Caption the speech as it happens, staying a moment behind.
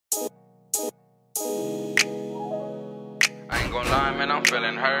I ain't gon' lie, man, I'm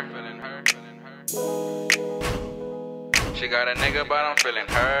feeling her. She got a nigga, but I'm feeling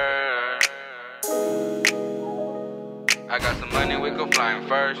her. I got some money, we go flying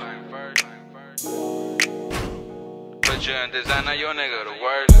first. Put you in designer, your nigga the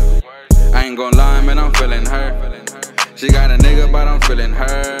worst. I ain't gon' lie, man, I'm feeling her. She got a nigga, but I'm feeling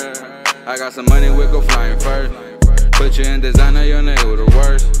her. I got some money, we go flying first. Put you in designer, your nigga the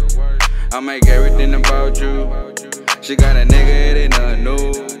worst. I make everything about you. She got a nigga, it ain't nothing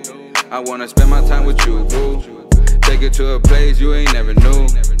new. I wanna spend my time with you, boo. Take you to a place you ain't never knew.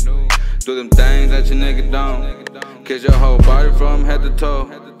 Do them things that your nigga don't. Kiss your whole body from head to toe.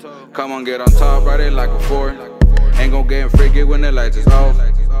 Come on, get on top, ride it like a fork. Ain't gon' get freaky when the lights is off.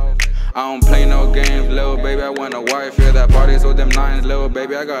 I don't play no games, little baby, I want a wife, yeah. That party's with them nines, little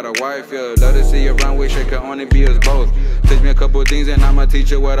baby, I got a wife, yeah. Love to see you around, wish it could only be us both. Teach me a couple things and I'ma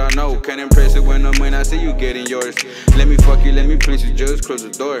teach you what I know. Can't impress you when I see you getting yours. Let me fuck you, let me please you, just close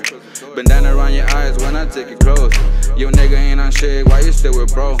the door. Bandana around your eyes when I take it close. Your nigga ain't on shit, why you still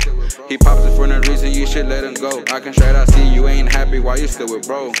with bro? He pops it for no reason, you should let him go. I can straight out see you ain't happy, why you still with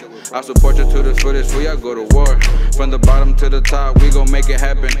bro? I support you to the footage, we all go to war. From the bottom to the top, we gon' make it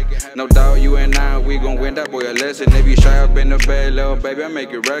happen. No doubt you and I, we gon' win that boy a lesson. If you shy up in the bed, little baby, I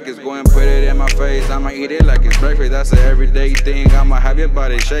make it records. Go and put it in my face, I'ma eat it like it's breakfast. That's an everyday thing, I'ma have your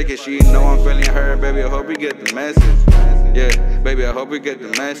body shaking. She know I'm feeling her, baby, I hope you get the message. Yeah, baby, I hope you get the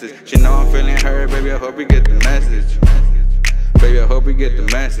message. She know I'm feeling her, baby, I hope you get the message. Baby, I hope you get the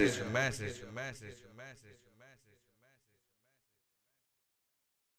message.